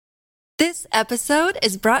This episode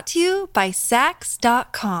is brought to you by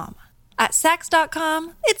Saks.com. At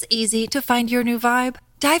Saks.com, it's easy to find your new vibe.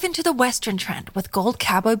 Dive into the Western trend with gold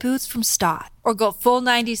cowboy boots from Staud, or go full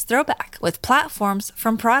 90s throwback with platforms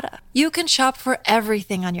from Prada. You can shop for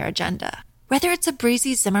everything on your agenda, whether it's a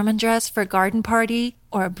breezy Zimmermann dress for a garden party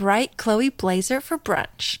or a bright Chloe blazer for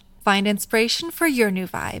brunch. Find inspiration for your new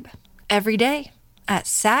vibe every day at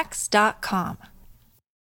Saks.com.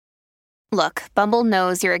 Look, Bumble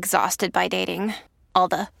knows you're exhausted by dating. All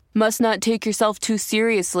the, must not take yourself too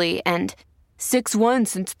seriously, and 6'1"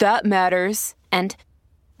 since that matters, and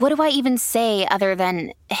what do I even say other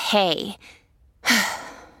than, hey?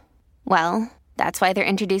 Well, that's why they're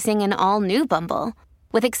introducing an all-new Bumble,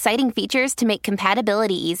 with exciting features to make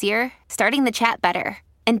compatibility easier, starting the chat better,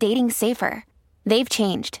 and dating safer. They've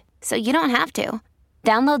changed, so you don't have to.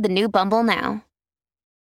 Download the new Bumble now.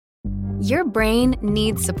 Your brain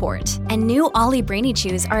needs support, and new Ollie Brainy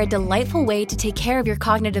Chews are a delightful way to take care of your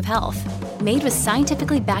cognitive health. Made with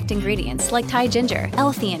scientifically backed ingredients like Thai ginger,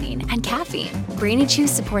 L-theanine, and caffeine, Brainy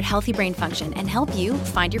Chews support healthy brain function and help you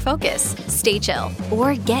find your focus, stay chill,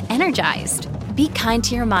 or get energized. Be kind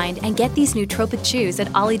to your mind and get these nootropic chews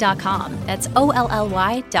at ollie.com. That's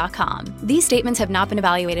OLLY.com. These statements have not been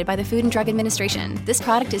evaluated by the Food and Drug Administration. This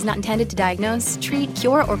product is not intended to diagnose, treat,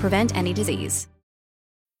 cure, or prevent any disease.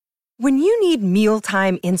 When you need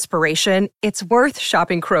mealtime inspiration, it's worth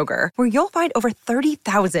shopping Kroger, where you'll find over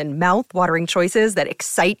 30,000 mouth-watering choices that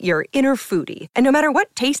excite your inner foodie. And no matter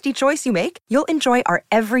what tasty choice you make, you'll enjoy our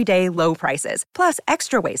everyday low prices, plus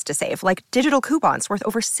extra ways to save, like digital coupons worth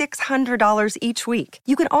over $600 each week.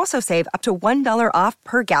 You can also save up to $1 off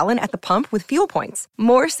per gallon at the pump with fuel points.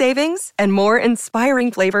 More savings and more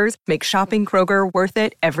inspiring flavors make shopping Kroger worth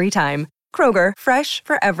it every time. Kroger, fresh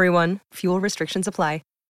for everyone. Fuel restrictions apply.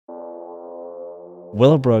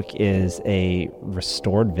 Willowbrook is a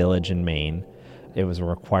restored village in Maine. It was a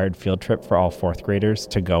required field trip for all fourth graders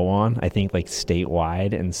to go on, I think like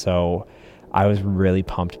statewide. And so I was really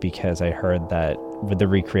pumped because I heard that with the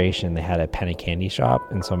recreation, they had a penny candy shop.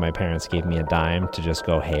 And so my parents gave me a dime to just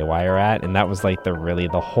go haywire at. And that was like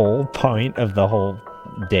the whole point of the whole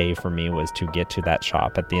day for me, was to get to that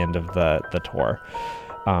shop at the end of the tour,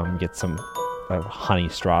 get some honey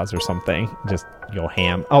straws or something, just go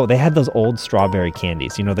ham. Oh, they had those old strawberry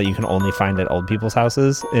candies, you know, that you can only find at old people's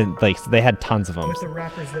houses, and like they had tons of them. With the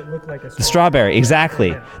wrappers that look like a strawberry,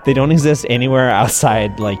 exactly. Yeah. They don't exist anywhere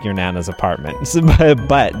outside like your Nana's apartment,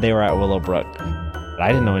 but they were at Willowbrook. I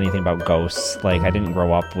didn't know anything about ghosts. Like, I didn't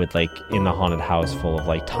grow up with like in a haunted house full of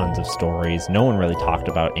like tons of stories. No one really talked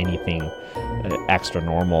about anything extra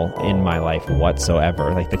normal in my life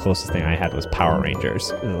whatsoever. Like, the closest thing I had was Power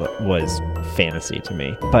Rangers. Was fantasy to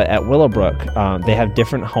me. But at Willowbrook, they have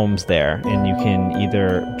different homes there, and you can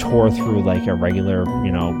either tour through like a regular,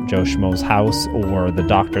 you know, Joe Schmo's house, or the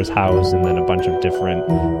doctor's house, and then a bunch of different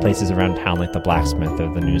places around town, like the blacksmith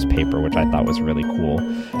or the newspaper, which I thought was really cool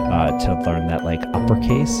to learn that like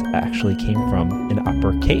uppercase actually came from an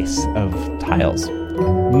uppercase of tiles.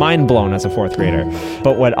 Mind blown as a fourth grader.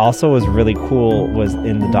 But what also was really cool was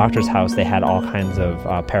in the doctor's house, they had all kinds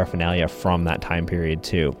of paraphernalia from that time period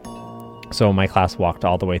too. So my class walked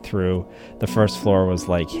all the way through. The first floor was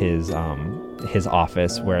like his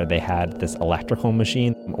office, where they had this electrical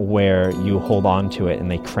machine where you hold on to it and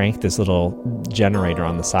they crank this little generator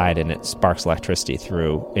on the side and it sparks electricity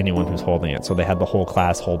through anyone who's holding it. So they had the whole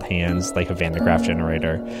class hold hands like a Van de Graaff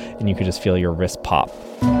generator, and you could just feel your wrist pop.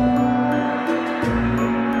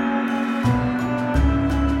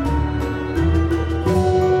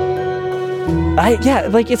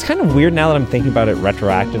 It's kind of weird now that I'm thinking about it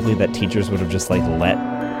retroactively, that teachers would have just like let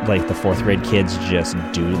like the fourth grade kids just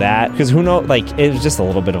do that, because who knows, like it was just a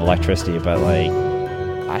little bit of electricity, but like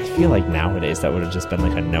I feel like nowadays that would have just been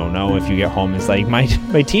like a no-no. If you get home, it's like my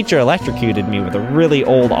teacher electrocuted me with a really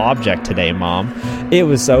old object today, Mom. It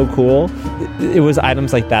was so cool. It was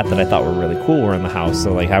items like that I thought were really cool were in the house,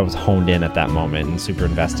 so like I was honed in at that moment and super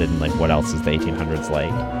invested in like what else is the 1800s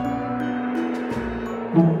like.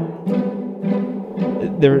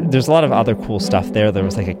 There's a lot of other cool stuff there. There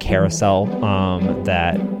was like a carousel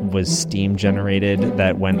that was steam generated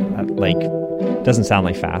that went like, doesn't sound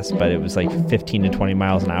like fast, but it was like 15 to 20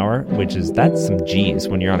 miles an hour, that's some G's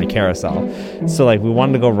when you're on a carousel. So like we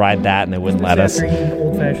wanted to go ride that, and they wouldn't let us.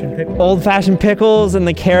 Old-fashioned pickles and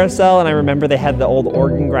the carousel. And I remember they had the old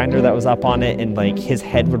organ grinder that was up on it, and like his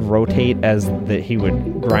head would rotate as he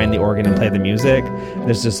would grind the organ and play the music.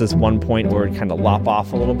 There's just this one point where it would kind of lop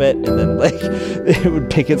off a little bit, and then like it would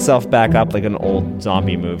pick itself back up like an old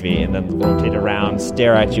zombie movie, and then rotate around,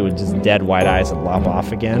 stare at you with just dead white eyes, and lop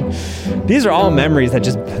off again. These are all all memories that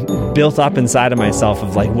just built up inside of myself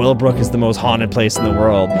of like, Willowbrook is the most haunted place in the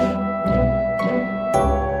world.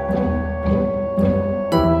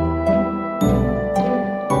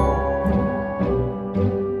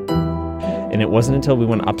 And it wasn't until we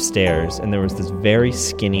went upstairs and there was this very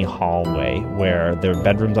skinny hallway where there were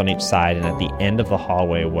bedrooms on each side, and at the end of the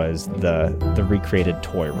hallway was the recreated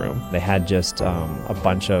toy room. They had just a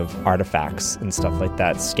bunch of artifacts and stuff like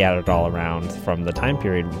that scattered all around from the time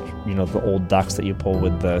period. You know, the old ducks that you pull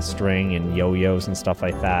with the string and yo-yos and stuff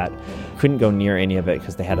like that. Couldn't go near any of it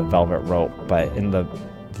because they had a velvet rope, but in the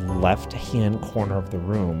left-hand corner of the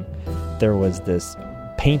room, there was this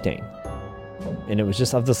painting. And it was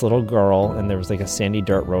just of this little girl, and there was like a sandy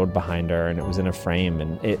dirt road behind her, and it was in a frame,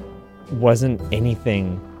 and it wasn't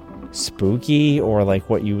anything spooky or like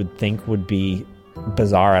what you would think would be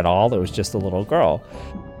bizarre at all. It was just a little girl.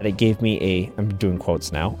 And it gave me I'm doing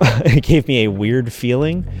quotes now, it gave me a weird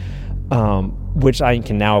feeling, which I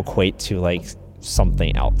can now equate to like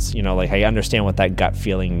something else. You know, like I understand what that gut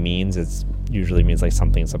feeling means. It usually means like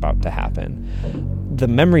something's about to happen. The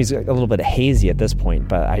memory's a little bit hazy at this point,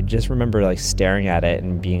 but I just remember like staring at it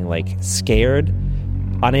and being like scared,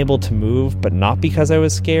 unable to move, but not because I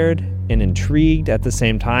was scared, and intrigued at the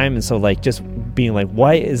same time. And so like just being like,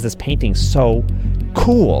 why is this painting so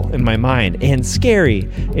cool in my mind and scary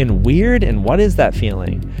and weird, and what is that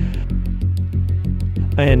feeling?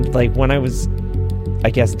 And like when I was, I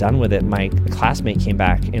guess, done with it, my classmate came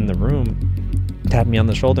back in the room, tapped me on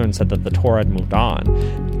the shoulder and said that the tour had moved on.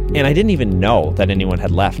 And I didn't even know that anyone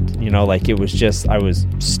had left, you know, like it was just, I was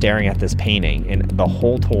staring at this painting, and the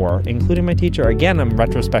whole tour, including my teacher, again, I'm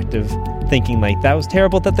retrospective thinking like that was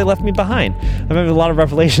terrible that they left me behind. I'm having a lot of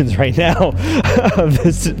revelations right now of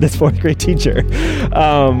this fourth grade teacher.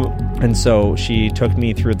 And so she took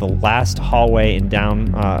me through the last hallway and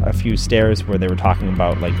down a few stairs where they were talking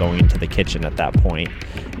about like going into the kitchen at that point.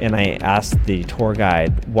 And I asked the tour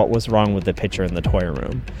guide what was wrong with the picture in the toy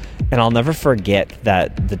room. And I'll never forget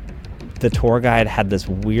that the tour guide had this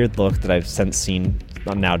weird look that I've since seen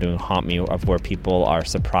now doing Haunt Me, of where people are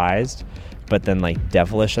surprised, but then like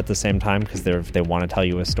devilish at the same time because they want to tell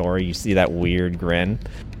you a story. You see that weird grin.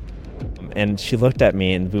 And she looked at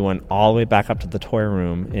me, and we went all the way back up to the toy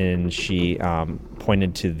room, and she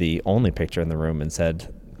pointed to the only picture in the room and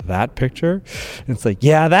said, "That picture?" And it's like,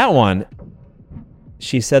 yeah, that one.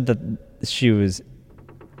 She said that she was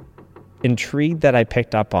intrigued that I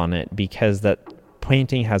picked up on it because that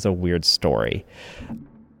painting has a weird story.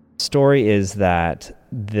 Story is that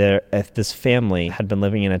this family had been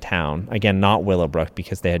living in a town, again, not Willowbrook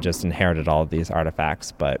because they had just inherited all of these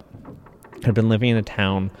artifacts, but had been living in a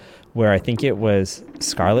town where I think it was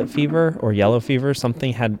scarlet fever or yellow fever,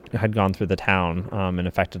 something had gone through the town and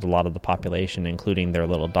affected a lot of the population, including their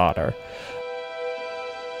little daughter.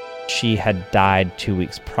 She had died 2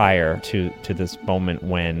 weeks prior to this moment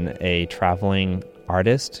when a traveling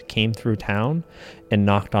artist came through town and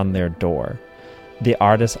knocked on their door. The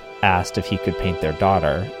artist asked if he could paint their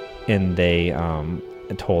daughter, and they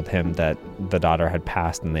told him that the daughter had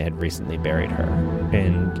passed and they had recently buried her.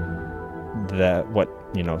 And what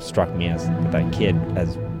struck me as that kid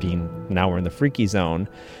as being, now we're in the freaky zone,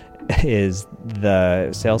 is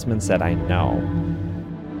the salesman said, "I know."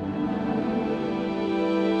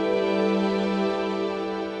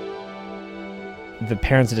 The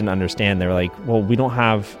parents didn't understand. They were like, "Well, we don't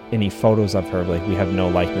have any photos of her. Like, we have no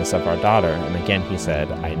likeness of our daughter." And again, he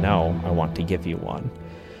said, "I know, I want to give you one."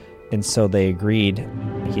 And so they agreed.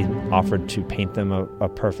 He offered to paint them a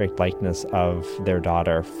perfect likeness of their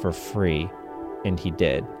daughter for free. And he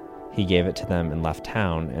did. He gave it to them and left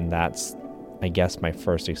town. And that's, I guess, my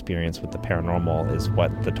first experience with the paranormal, is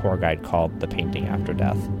what the tour guide called the painting after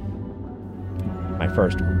death. My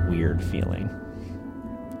first weird feeling.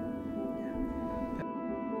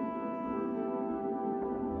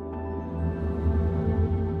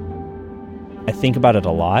 I think about it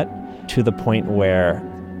a lot, to the point where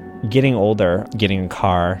getting older, getting a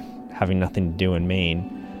car, having nothing to do in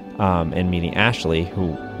Maine, and meeting Ashley,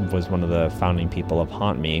 who was one of the founding people of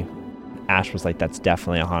Haunt Me. Ash was like, "That's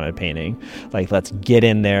definitely a haunted painting. Like, let's get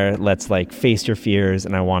in there. Let's like face your fears,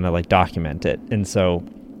 and I want to like document it." And so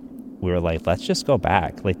we were like, let's just go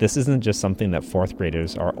back. Like, this isn't just something that fourth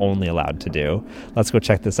graders are only allowed to do. Let's go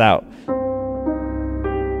check this out.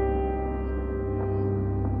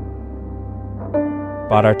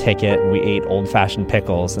 Bought our ticket, we ate old-fashioned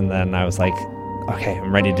pickles, and then I was like, okay,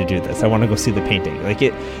 I'm ready to do this. I want to go see the painting. Like,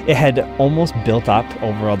 it had almost built up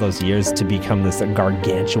over all those years to become this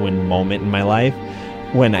gargantuan moment in my life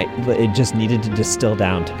when it just needed to distill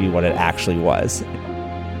down to be what it actually was.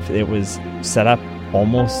 It was set up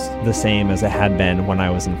almost the same as it had been when I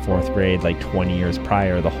was in 4th grade, like 20 years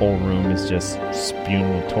prior. The whole room is just spewed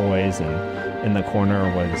with toys, and in the corner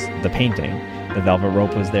was the painting. The velvet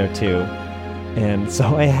rope was there too. And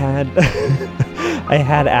so I had I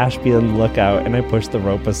had Ashby look out, and I pushed the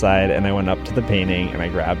rope aside, and I went up to the painting, and I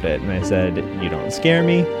grabbed it, and I said, "You don't scare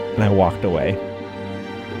me," and I walked away.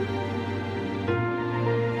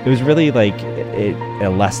 It was really like a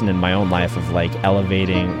lesson in my own life of like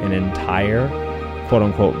elevating an entire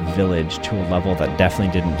quote-unquote village to a level that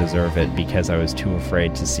definitely didn't deserve it because I was too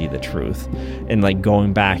afraid to see the truth. And like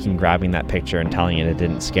going back and grabbing that picture and telling it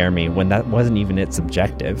didn't scare me when that wasn't even its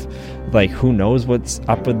objective. Like, who knows what's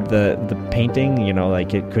up with the painting? You know,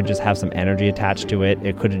 like it could just have some energy attached to it.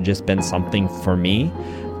 It could have just been something for me.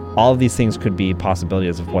 All of these things could be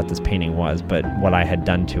possibilities of what this painting was, but what I had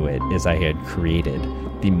done to it is I had created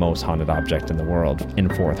the most haunted object in the world in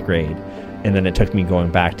 4th grade. And then it took me going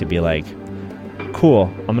back to be like,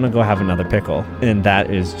 cool, I'm gonna go have another pickle. And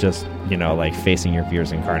that is just, you know, like facing your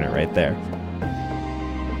fears incarnate right there.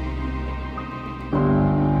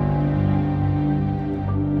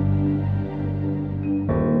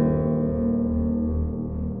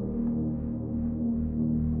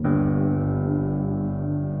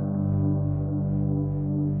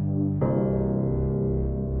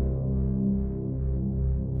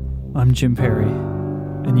 I'm Jim Perry,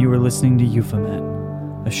 and you are listening to Euphomet,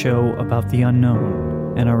 a show about the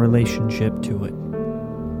unknown and our relationship to it.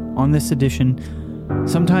 On this edition,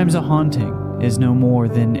 sometimes a haunting is no more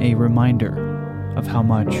than a reminder of how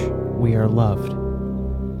much we are loved.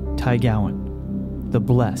 Ty Gowan, the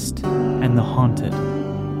blessed and the haunted,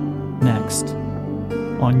 next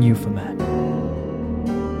on Euphomet.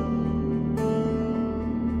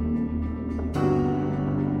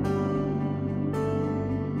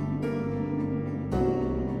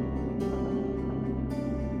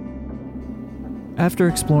 After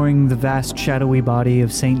exploring the vast shadowy body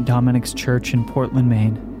of St. Dominic's Church in Portland,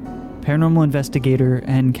 Maine, paranormal investigator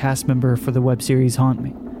and cast member for the web series Haunt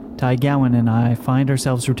Me, Ty Gowan and I find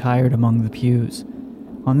ourselves retired among the pews.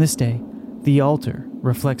 On this day, the altar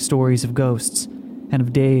reflects stories of ghosts and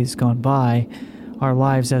of days gone by, our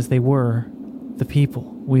lives as they were, the people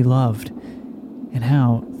we loved, and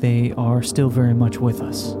how they are still very much with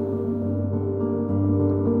us.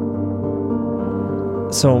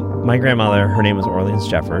 So my grandmother, her name was Orleans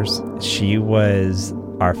Jeffers. She was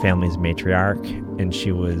our family's matriarch, and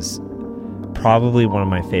she was probably one of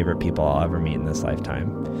my favorite people I'll ever meet in this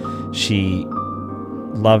lifetime. She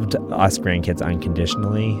loved us grandkids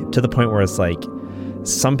unconditionally, to the point where it's like,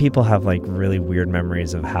 some people have like really weird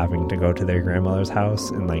memories of having to go to their grandmother's house,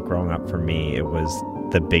 and like growing up for me, it was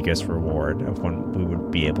the biggest reward of when we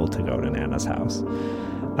would be able to go to Nana's house.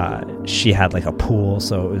 She had like a pool,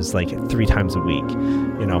 so it was like 3 times a week.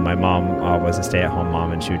 You know, my mom was a stay-at-home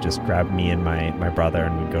mom, and she would just grab me and my brother,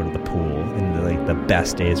 and we'd go to the pool. And like the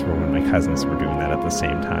best days were when my cousins were doing that at the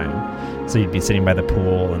same time. So you'd be sitting by the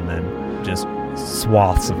pool, and then just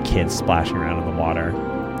swaths of kids splashing around in the water.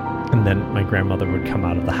 And then my grandmother would come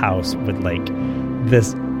out of the house with like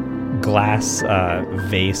this glass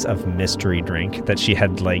vase of mystery drink that she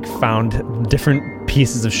had like found different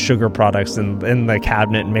pieces of sugar products in the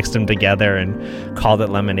cabinet and mixed them together and called it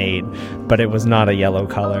lemonade, but it was not a yellow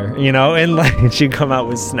color, you know. And like she'd come out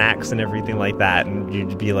with snacks and everything like that, and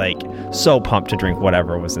you'd be like so pumped to drink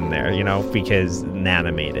whatever was in there, you know, because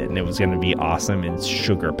Nana made it and it was going to be awesome and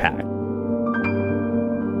sugar packed.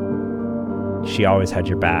 She always had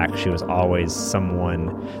your back. She was always someone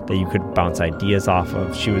that you could bounce ideas off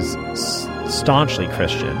of. She was staunchly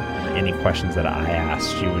Christian. Any questions that I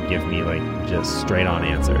asked, she would give me like just straight on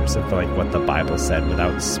answers of like what the Bible said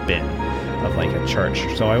without spin of like a church.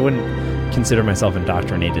 So I wouldn't consider myself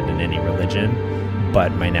indoctrinated in any religion,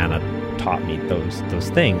 but my Nana taught me those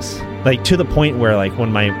things. Like to the point where like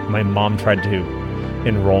when my mom tried to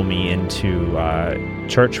enroll me into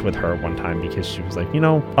church with her one time, because she was like, you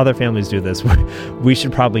know, other families do this, we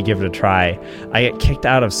should probably give it a try. I got kicked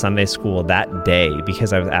out of Sunday school that day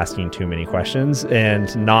because I was asking too many questions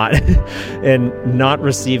and not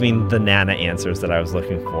receiving the Nana answers that I was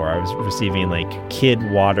looking for. I was receiving like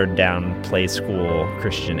kid watered down play school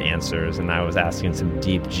Christian answers, and I was asking some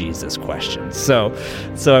deep Jesus questions. So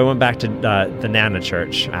I went back to the Nana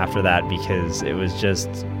church after that, because it was just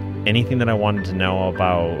anything that I wanted to know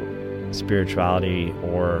about spirituality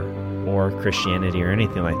or Christianity or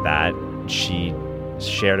anything like that, she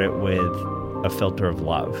shared it with a filter of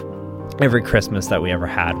love. Every Christmas that we ever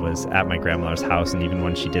had was at my grandmother's house, and even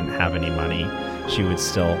when she didn't have any money, she would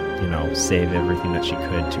still, you know, save everything that she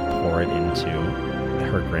could to pour it into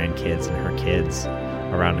her grandkids and her kids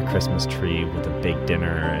around a Christmas tree with a big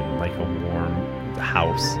dinner and like a warm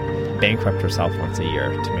house, bankrupt herself once a year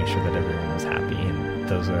to make sure that everyone was happy. And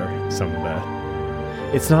those are some of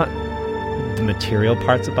the, it's not the material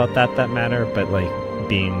parts about that matter, but like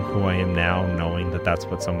being who I am now, knowing that that's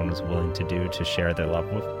what someone was willing to do to share their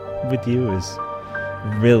love with you is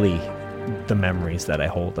really the memories that I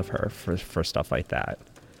hold of her for stuff like that.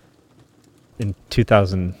 In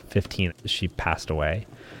 2015, she passed away.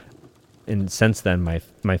 And since then,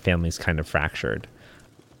 my family's kind of fractured.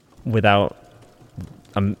 Without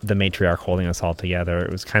the matriarch holding us all together,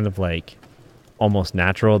 it was kind of like almost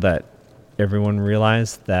natural that everyone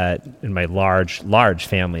realized that in my large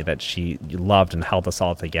family that she loved and held us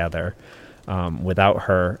all together. Without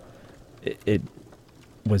her, it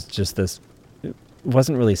was just this, it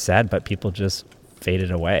wasn't really sad, but people just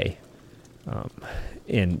faded away.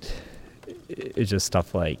 And it's just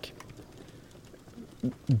stuff like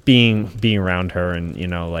being around her and, you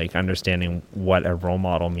know, like understanding what a role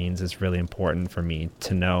model means is really important for me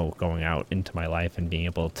to know going out into my life and being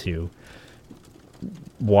able to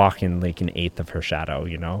walk in like an eighth of her shadow,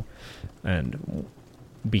 you know? And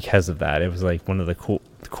because of that, it was like one of the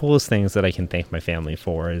coolest things that I can thank my family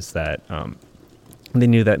for is that they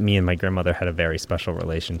knew that me and my grandmother had a very special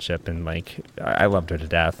relationship, and like I loved her to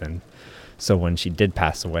death. And so when she did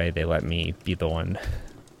pass away, they let me be the one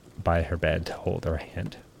by her bed to hold her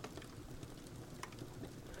hand.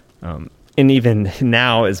 And even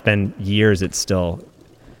now, it's been years, it still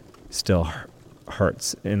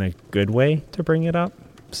hurts in a good way to bring it up.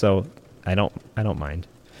 So I don't mind.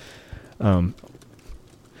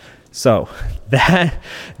 So that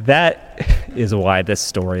is why this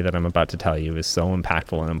story that I'm about to tell you is so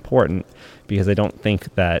impactful and important, because I don't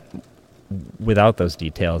think that without those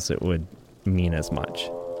details it would mean as much.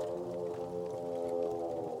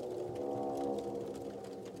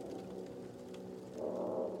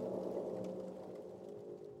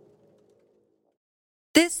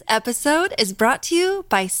 This episode is brought to you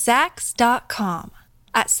by Sax.com.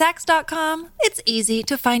 At Sax.com, it's easy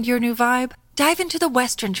to find your new vibe. Dive into the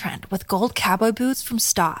Western trend with gold cowboy boots from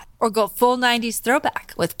Stott, or go full 90s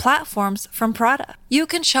throwback with platforms from Prada. You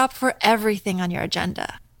can shop for everything on your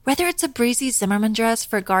agenda, whether it's a breezy Zimmermann dress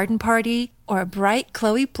for a garden party or a bright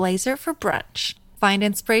Chloe blazer for brunch. Find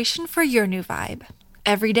inspiration for your new vibe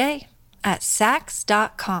every day at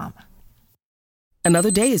Sax.com.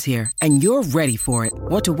 Another day is here, and you're ready for it.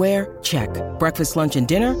 What to wear? Check. Breakfast, lunch, and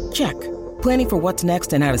dinner? Check. Planning for what's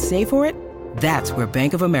next and how to save for it? That's where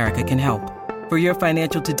Bank of America can help. For your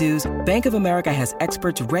financial to-dos, Bank of America has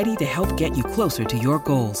experts ready to help get you closer to your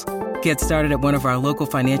goals. Get started at one of our local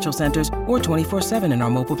financial centers or 24/7 in our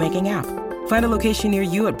mobile banking app. Find a location near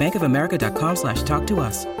you at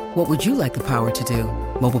bankofamerica.com/talktous. What would you like the power to do?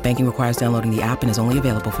 Mobile banking requires downloading the app and is only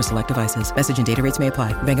available for select devices. Message and data rates may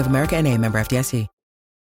apply. Bank of America N.A., member FDIC.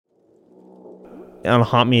 On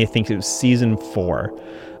Haunt Me, I think it was season 4.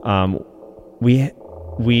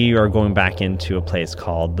 We are going back into a place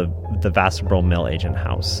called the Vasabro Mill Agent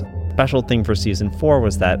House. Special thing for season 4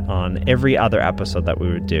 was that on every other episode that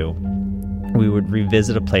we would do, we would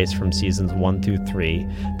revisit a place from seasons 1 through 3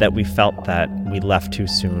 that we felt that we left too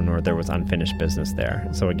soon or there was unfinished business there.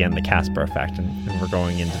 So again, the Casper effect, and we're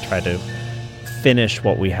going in to try to finish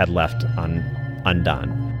what we had left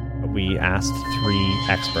undone. We asked 3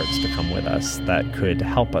 experts to come with us that could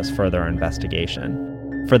help us further our investigation.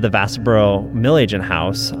 For the Vasabro Mill Agent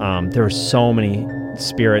House, there were so many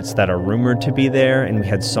spirits that are rumored to be there, and we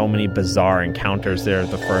had so many bizarre encounters there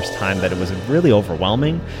the first time that it was really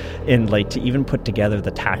overwhelming. And like to even put together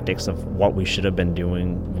the tactics of what we should have been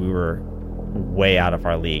doing, we were way out of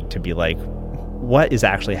our league to be like, what is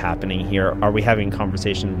actually happening here? Are we having a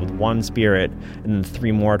conversation with one spirit and then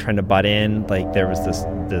 3 more trying to butt in? Like there was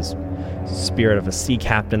this spirit of a sea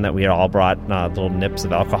captain that we had all brought little nips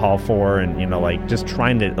of alcohol for, and you know, like just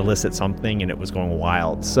trying to elicit something, and it was going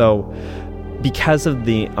wild. So because of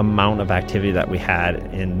the amount of activity that we had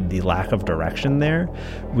and the lack of direction there,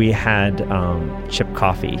 we had Chip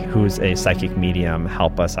Coffey, who's a psychic medium,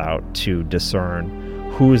 help us out to discern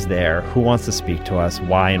who's there, who wants to speak to us,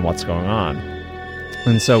 why, and what's going on.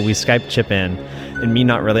 And so we Skyped Chip in, and me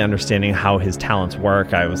not really understanding how his talents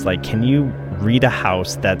work, I was like, can you read a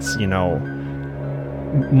house that's, you know,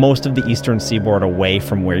 most of the eastern seaboard away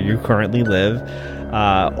from where you currently live,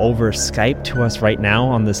 over Skype to us right now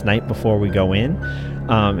on this night before we go in?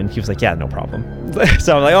 And he was like, yeah, no problem.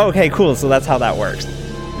 So I'm like, oh, okay, cool. So that's how that works.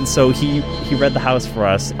 And so he read the house for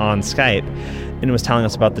us on Skype, and was telling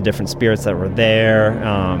us about the different spirits that were there,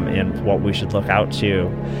 and what we should look out to.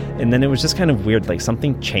 And then it was just kind of weird, like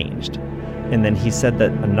something changed. And then he said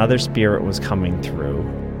that another spirit was coming through.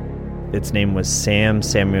 Its name was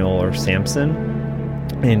Samuel or Samson.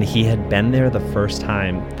 And he had been there the first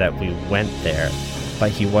time that we went there,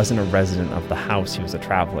 but he wasn't a resident of the house. He was a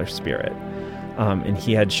traveler spirit. And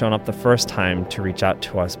he had shown up the first time to reach out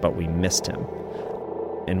to us, but we missed him.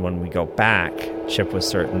 And when we go back, Chip was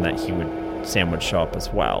certain that Sam would show up as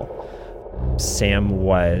well. Sam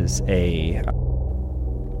was a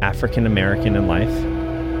African American in life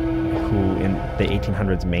who in the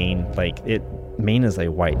 1800s Maine is a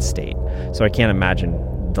white state. So I can't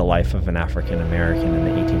imagine the life of an African American in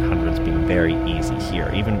the 1800s being very easy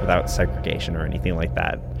here, even without segregation or anything like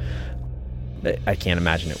that. I can't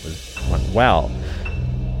imagine it went well.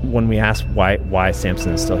 When we asked why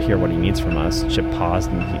Samson is still here, what he needs from us, Chip paused,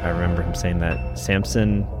 and I remember him saying that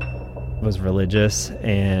Samson was religious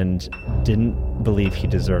and didn't believe he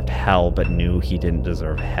deserved hell, but knew he didn't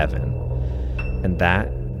deserve heaven. And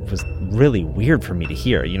that was really weird for me to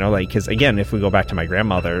hear, because again, if we go back to my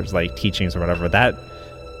grandmother's teachings or whatever, that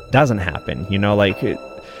doesn't happen,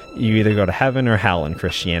 you either go to heaven or hell in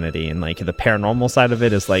Christianity, and the paranormal side of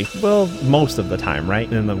it is most of the time,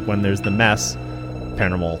 right? And when there's the mess,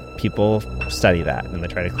 paranormal people study that and they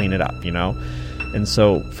try to clean it up, and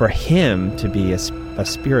so for him to be a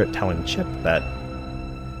spirit telling Chip that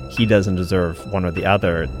he doesn't deserve one or the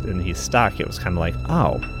other and he's stuck, it was kind of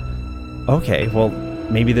oh, okay, well,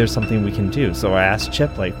 maybe there's something we can do. So I asked Chip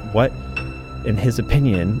what, in his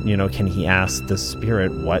opinion, can he ask the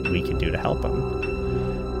spirit what we could do to help him?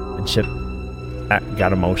 And Chip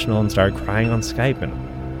got emotional and started crying on Skype, and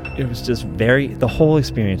it was just the whole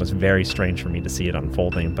experience was very strange for me to see it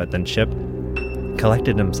unfolding. But then Chip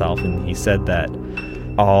collected himself, and he said that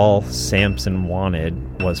all Samson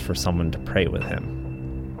wanted was for someone to pray with him.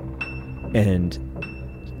 And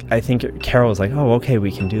I think Carol was oh, okay,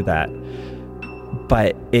 we can do that.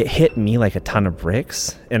 But it hit me like a ton of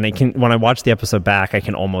bricks. And when I watch the episode back, I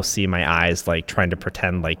can almost see my eyes trying to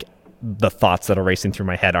pretend the thoughts that are racing through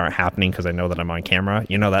my head aren't happening because I know that I'm on camera,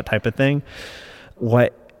 that type of thing.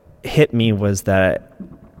 What hit me was that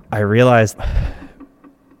I realized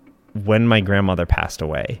when my grandmother passed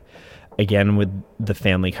away, again with the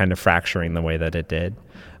family kind of fracturing the way that it did,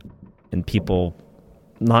 and people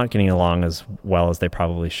not getting along as well as they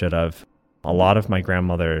probably should have, a lot of my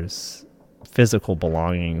grandmother's physical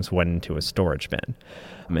belongings went into a storage bin.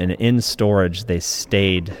 And in storage, they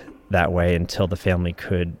stayed that way until the family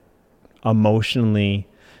could emotionally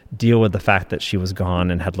deal with the fact that she was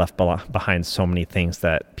gone and had left behind so many things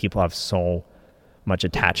that people have so much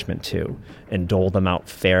attachment to, and dole them out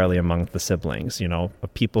fairly among the siblings,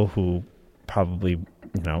 of people who probably,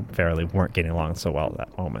 fairly weren't getting along so well at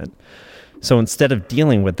that moment. So instead of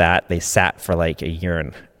dealing with that, they sat for a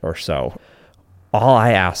year or so. All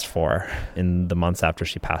I asked for in the months after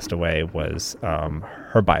she passed away was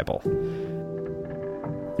her Bible.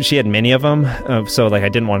 She had many of them, so I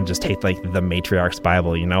didn't want to just take the matriarch's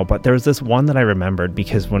Bible, but there was this one that I remembered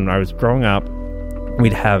because when I was growing up,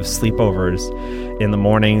 we'd have sleepovers in the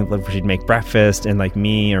morning. She'd make breakfast, and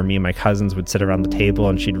me and my cousins would sit around the table,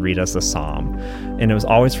 and she'd read us a psalm. And it was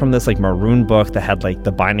always from this maroon book that had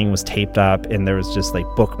the binding was taped up, and there was just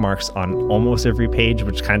bookmarks on almost every page,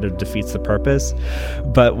 which kind of defeats the purpose.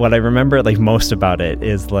 But what I remember most about it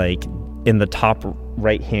is in the top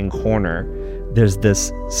right hand corner, there's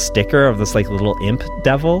this sticker of this little imp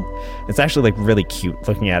devil. It's actually really cute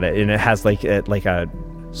looking at it, and it has a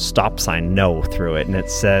stop sign no through it, and it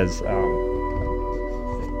says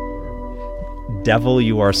devil,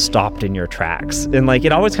 you are stopped in your tracks. And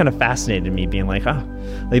it always kind of fascinated me, being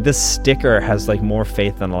this sticker has more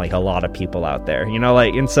faith than a lot of people out there,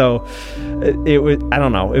 and so it was, I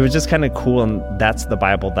don't know, it was just kind of cool. And that's the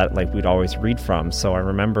Bible that we'd always read from. So I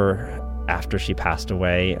remember after she passed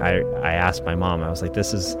away, I asked my mom, I was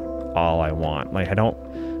this is all I want. I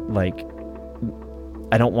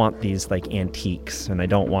don't want these antiques, and I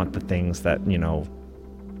don't want the things that,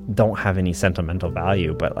 don't have any sentimental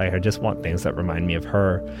value, but I just want things that remind me of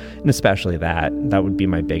her, and especially that would be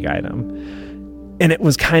my big item. And it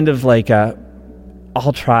was kind of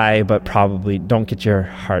I'll try, but probably don't get your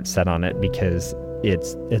heart set on it because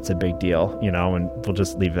it's a big deal, and we'll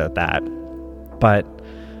just leave it at that. But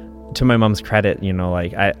to my mom's credit,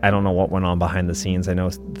 I don't know what went on behind the scenes. I know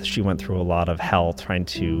she went through a lot of hell trying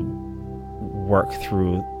to work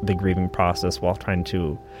through the grieving process while trying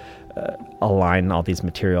to align all these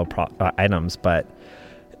material items. But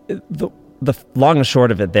the long and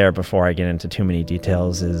short of it there, before I get into too many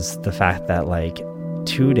details, is the fact that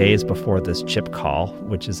 2 days before this Chip call,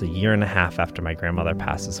 which is a year and a half after my grandmother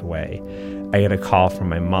passes away, I get a call from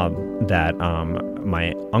my mom that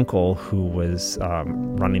my uncle, who was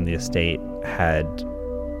running the estate, had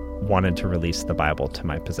wanted to release the Bible to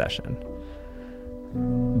my possession.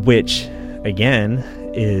 Which, again,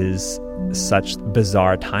 is such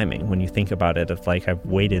bizarre timing when you think about it. Of like, I've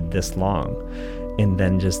waited this long, and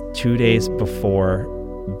then just 2 days before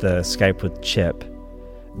the Skype with Chip,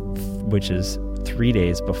 which is 3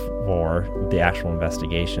 days before the actual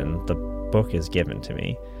investigation, the book is given to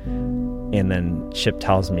me. And then Chip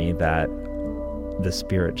tells me that the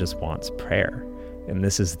Spirit just wants prayer. And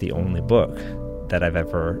this is the only book that I've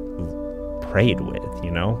ever prayed with,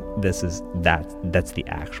 that's the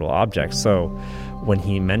actual object. So when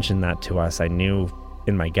he mentioned that to us, I knew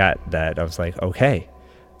in my gut that I was like, okay,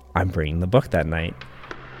 I'm bringing the book that night.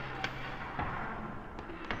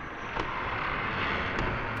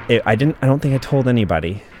 I don't think I told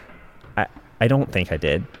anybody. I don't think I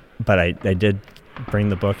did, but I did bring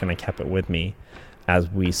the book, and I kept it with me as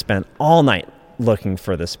we spent all night looking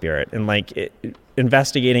for the Spirit. And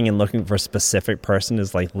investigating and looking for a specific person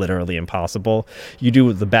is like literally impossible. You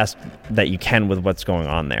do the best that you can with what's going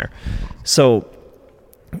on there. So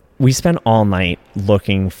we spent all night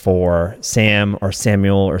looking for Sam or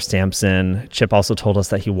Samuel or Samson. Chip also told us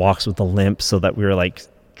that he walks with a limp, so that we were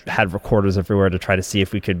had recorders everywhere to try to see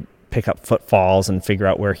if we could pick up footfalls and figure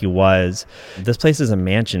out where he was. This place is a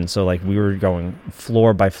mansion, so we were going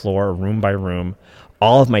floor by floor, room by room.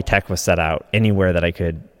 All of my tech was set out anywhere that I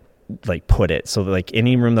could put it, so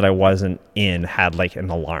any room that I wasn't in had an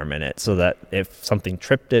alarm in it, so that if something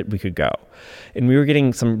tripped it, we could go. And we were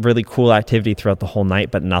getting some really cool activity throughout the whole night,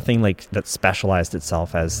 but nothing that specialized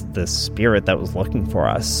itself as the Spirit that was looking for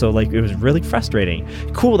us. So it was really frustrating.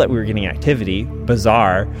 Cool that we were getting activity,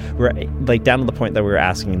 bizarre. We're down to the point that we were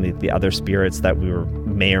asking the other spirits that we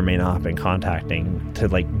may or may not have been contacting to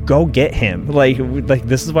go get him.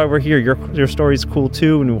 This is why we're here. Your story's cool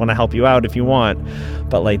too, and we want to help you out if you want.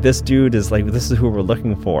 But this dude is this is who we're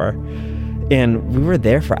looking for. And we were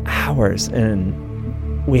there for hours, and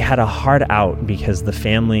we had a hard out because the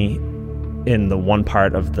family in the one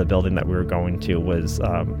part of the building that we were going to was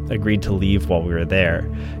agreed to leave while we were there,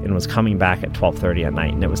 and was coming back at 12:30 at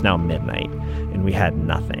night, and it was now midnight, and we had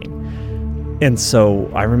nothing. And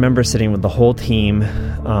so I remember sitting with the whole team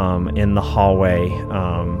in the hallway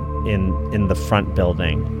in the front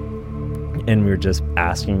building, and we were just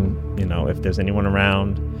asking, if there's anyone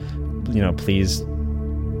around, please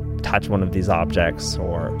touch one of these objects,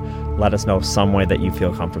 or let us know some way that you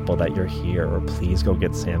feel comfortable that you're here, or please go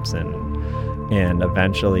get Samson. And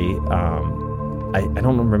eventually, I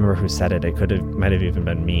don't remember who said it. Might have even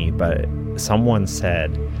been me, but someone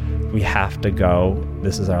said, "We have to go.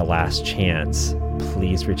 This is our last chance.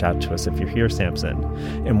 Please reach out to us if you're here, Samson."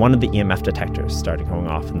 And one of the EMF detectors started going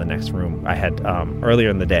off in the next room. I had earlier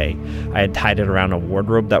in the day, I had tied it around a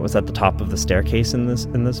wardrobe that was at the top of the staircase in this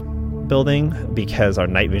building, because our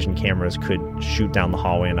night vision cameras could shoot down the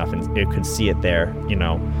hallway enough and it could see it there,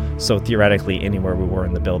 so theoretically anywhere we were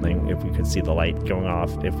in the building, if we could see the light going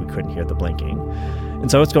off, if we couldn't hear the blinking.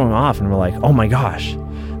 And so it's going off, and we're like, oh my gosh,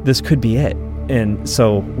 this could be it. And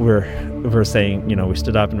so we're saying, we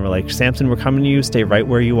stood up and we're like, Samson, we're coming to you, stay right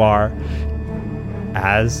where you are.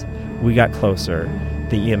 As we got closer,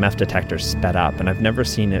 the EMF detector sped up, and I've never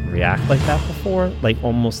seen it react like that before.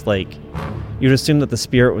 Almost you'd assume that the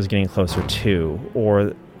Spirit was getting closer too,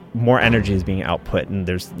 or more energy is being output, and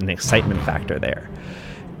there's an excitement factor there.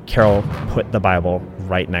 Carol put the Bible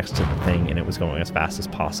right next to the thing, and it was going as fast as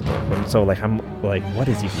possible. And so I'm what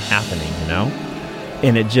is even happening,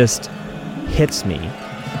 And it just hits me,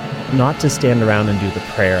 not to stand around and do the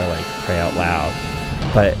prayer, pray out loud,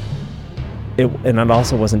 but it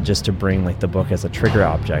also wasn't just to bring the book as a trigger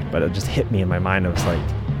object, but it just hit me in my mind. I was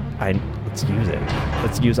let's use it.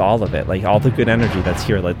 Let's use all of it, all the good energy that's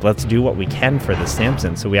here. Let's do what we can for the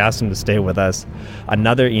Samson. So we asked him to stay with us.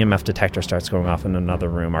 Another EMF detector starts going off in another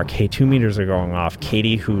room. Our K2 meters are going off.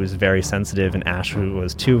 Katie, who is very sensitive, and Ash, who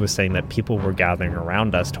was too, was saying that people were gathering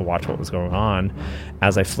around us to watch what was going on.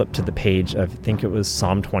 As I flipped to the page, I think it was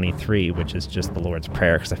Psalm 23, which is just the Lord's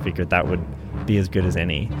Prayer, because I figured that would be as good as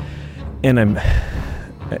any. And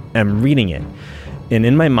I'm reading it, and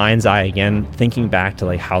in my mind's eye again, thinking back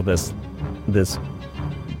to how this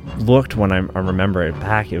looked when I remember it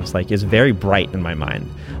back, it was it's very bright in my mind.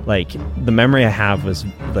 The memory I have was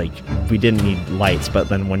we didn't need lights, but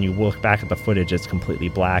then when you look back at the footage, it's completely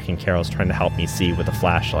black, and Carol's trying to help me see with a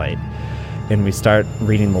flashlight. And we start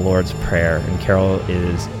reading the Lord's Prayer, and Carol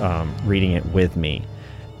is reading it with me,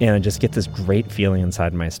 and I just get this great feeling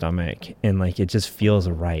inside my stomach, and it just feels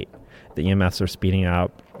right. The EMFs are speeding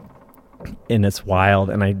up, and it's wild.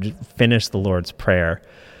 And I finished the Lord's Prayer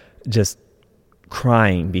just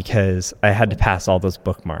crying, because I had to pass all those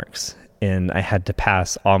bookmarks, and I had to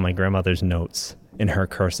pass all my grandmother's notes in her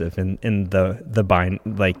cursive in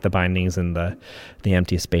the bindings and the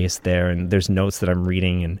empty space there. And there's notes that I'm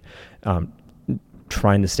reading and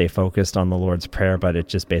trying to stay focused on the Lord's Prayer, but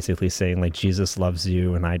it's just basically saying like, Jesus loves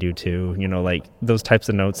you and I do too. You know, like those types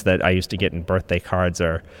of notes that I used to get in birthday cards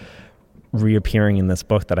are reappearing in this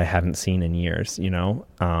book that I haven't seen in years, you know?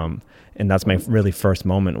 And that's my really first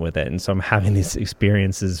moment with it. And so I'm having these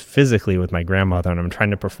experiences physically with my grandmother, and I'm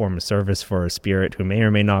trying to perform a service for a spirit who may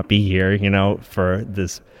or may not be here, you know, for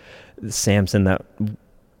this Samson that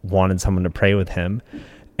wanted someone to pray with him.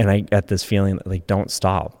 And I got this feeling that like, don't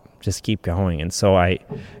stop. Just keep going. And so I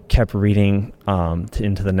kept reading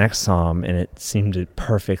into the next psalm, and it seemed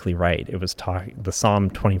perfectly right. It was the Psalm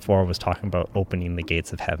 24 was talking about opening the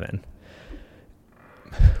gates of heaven.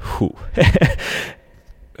 Whew.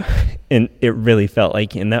 And it really felt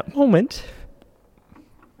like in that moment,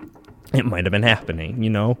 it might have been happening. You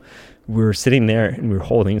know, we were sitting there and we were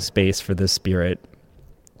holding space for this spirit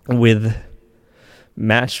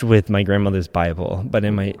matched with my grandmother's Bible, but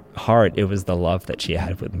in my heart, it was the love that she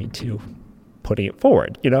had with me too, putting it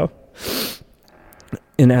forward, you know?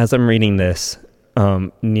 And as I'm reading this,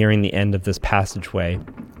 nearing the end of this passageway,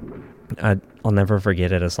 I'll never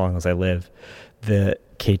forget it as long as I live. The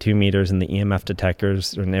K2 meters and the EMF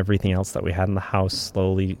detectors and everything else that we had in the house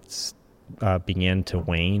slowly began to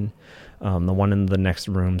wane. The one in the next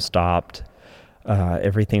room stopped.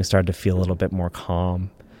 Everything started to feel a little bit more calm.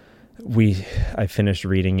 I finished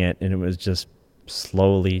reading it, and it was just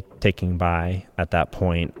slowly ticking by. At that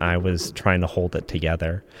point, I was trying to hold it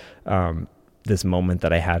together. This moment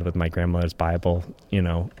that I had with my grandmother's Bible, you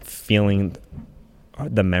know, feeling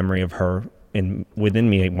the memory of her within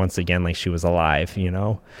me once again, like she was alive, you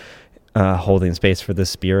know, holding space for the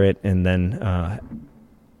spirit. And then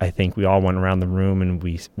I think we all went around the room and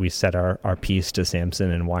we said our piece to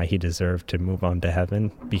Samson and why he deserved to move on to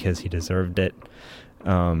heaven, because he deserved it.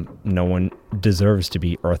 No one deserves to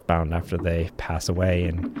be earthbound after they pass away.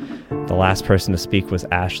 And the last person to speak was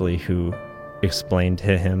Ashley, who explained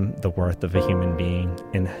to him the worth of a human being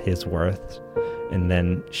and his worth. And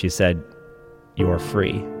then she said, "You are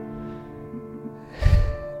free."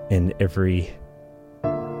 And every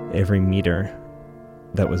meter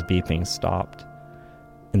that was beeping stopped,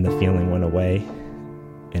 and the feeling went away,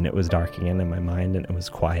 and it was dark again in my mind, and it was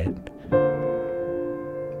quiet.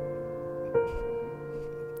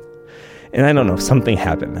 And I don't know, something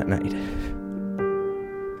happened that night.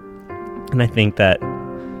 And I think that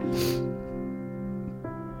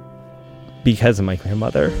because of my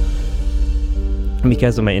grandmother, and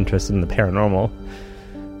because of my interest in the paranormal,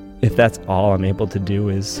 if that's all I'm able to do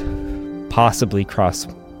is possibly cross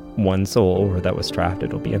one soul over that was trapped,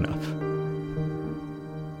 it'll be enough.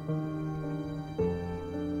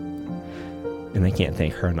 And I can't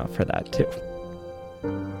thank her enough for that too.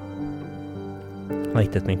 I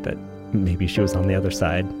like to think that maybe she was on the other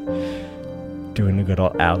side doing a good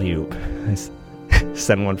old alley-oop. I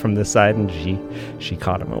sent one from this side and she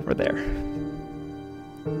caught him over there.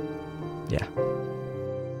 Yeah.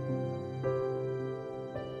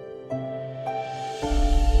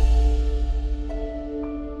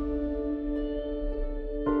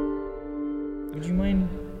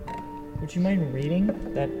 Would you mind reading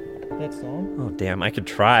that song? Oh damn, I could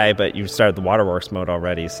try, but you started the waterworks mode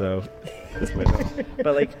already, so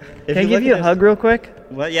but like, can I give you a hug real quick?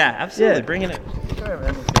 Well, yeah, absolutely. Yeah. Bring it in. Sorry,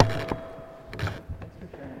 man.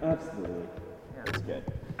 Absolutely. That's good.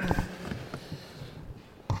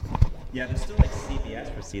 Yeah, there's still like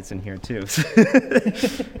CVS receipts in here too.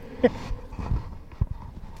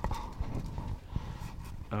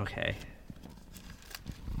 Okay.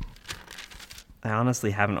 I honestly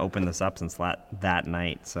haven't opened this up since that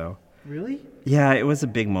night, so. Really? Yeah, it was a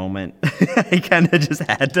big moment. I kind of just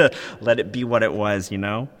had to let it be what it was, you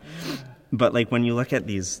know? But like when you look at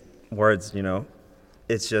these words, you know,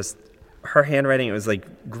 it's just her handwriting. It was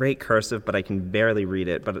like great cursive, but I can barely read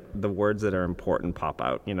it. But the words that are important pop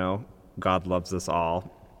out, you know? God loves us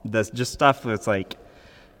all. That's just stuff that's like,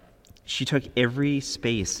 she took every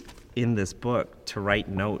space in this book to write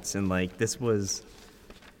notes. And like, this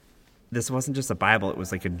wasn't just a Bible, it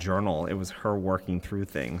was like a journal. It was her working through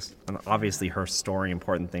things. And obviously her storing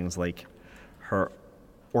important things like her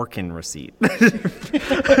Orkin receipt. Yeah,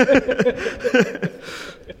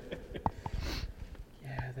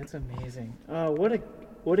 that's amazing.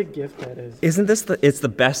 What a gift that is. Isn't this it's the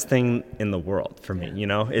best thing in the world for me, you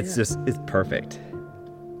know? It's just, it's perfect.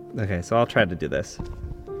 Okay, so I'll try to do this.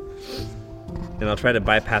 And I'll try to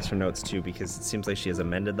bypass her notes too, because it seems like she has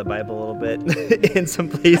amended the Bible a little bit in some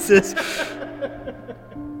places.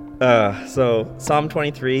 So Psalm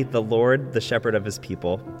 23, the Lord, the shepherd of his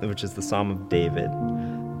people, which is the Psalm of David.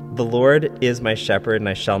 The Lord is my shepherd, and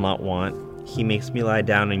I shall not want. He makes me lie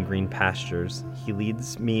down in green pastures. He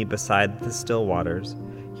leads me beside the still waters.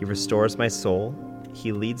 He restores my soul.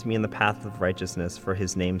 He leads me in the path of righteousness for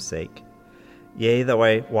his name's sake. Yea, though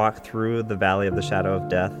I walk through the valley of the shadow of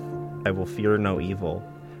death, I will fear no evil,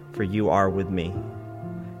 for you are with me.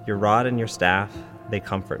 Your rod and your staff, they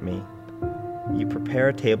comfort me. You prepare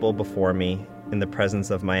a table before me in the presence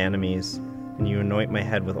of my enemies, and you anoint my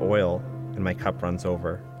head with oil, and my cup runs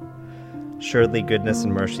over. Surely goodness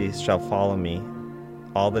and mercy shall follow me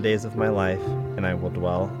all the days of my life, and I will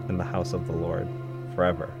dwell in the house of the Lord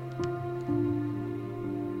forever.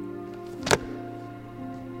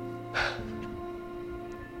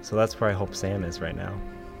 So that's where I hope Sam is right now.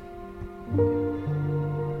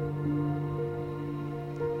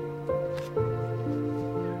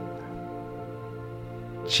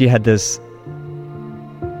 She had this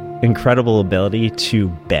incredible ability to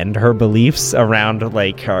bend her beliefs around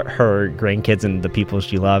like her grandkids and the people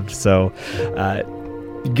she loved. So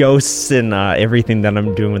ghosts and everything that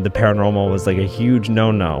I'm doing with the paranormal was like a huge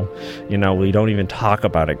no-no. You know, we don't even talk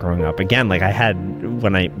about it growing up. Again, like I had,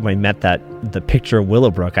 when I met the picture of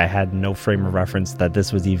Willowbrook, I had no frame of reference that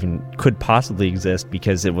this was even, could possibly exist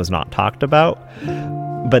because it was not talked about.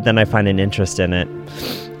 But then I find an interest in it.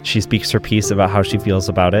 She speaks her piece about how she feels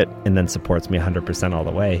about it and then supports me 100% all the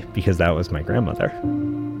way because that was my grandmother.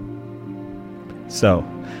 So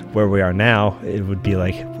where we are now, it would be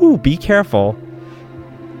like, ooh, be careful.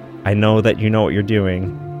 I know that you know what you're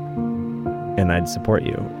doing and I'd support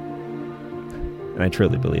you. And I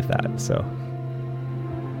truly believe that, so.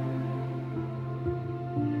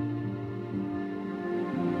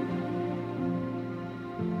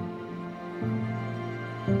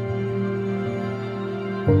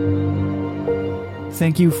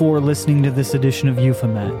 Thank you for listening to this edition of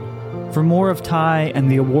Euphomet. For more of Ty and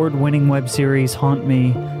the award-winning web series Haunt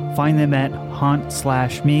Me, find them at haunt-me.com.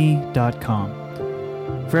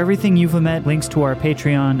 For everything Euphomet, links to our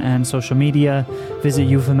Patreon and social media, visit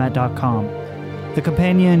euphomet.com. The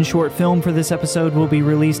companion short film for this episode will be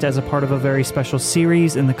released as a part of a very special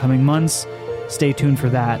series in the coming months. Stay tuned for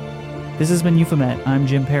that. This has been Euphomet. I'm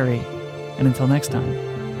Jim Perry. And until next time,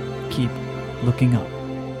 keep looking up.